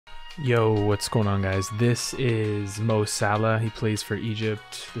Yo, what's going on, guys? This is Salah. He plays for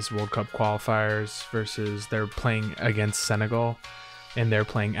Egypt. This World Cup qualifiers versus they're playing against Senegal, and they're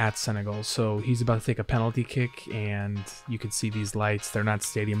playing at Senegal. So he's about to take a penalty kick, and you can see these lights. They're not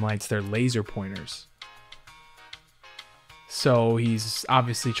stadium lights, they're laser pointers. So he's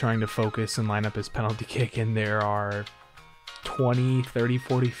obviously trying to focus and line up his penalty kick, and there are 20, 30,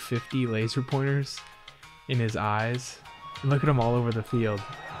 40, 50 laser pointers in his eyes. And look at him all over the field.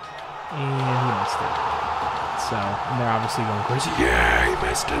 And he missed it. So, and they're obviously going crazy. Yeah, he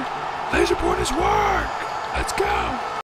missed it. Laser pointers work. Let's go.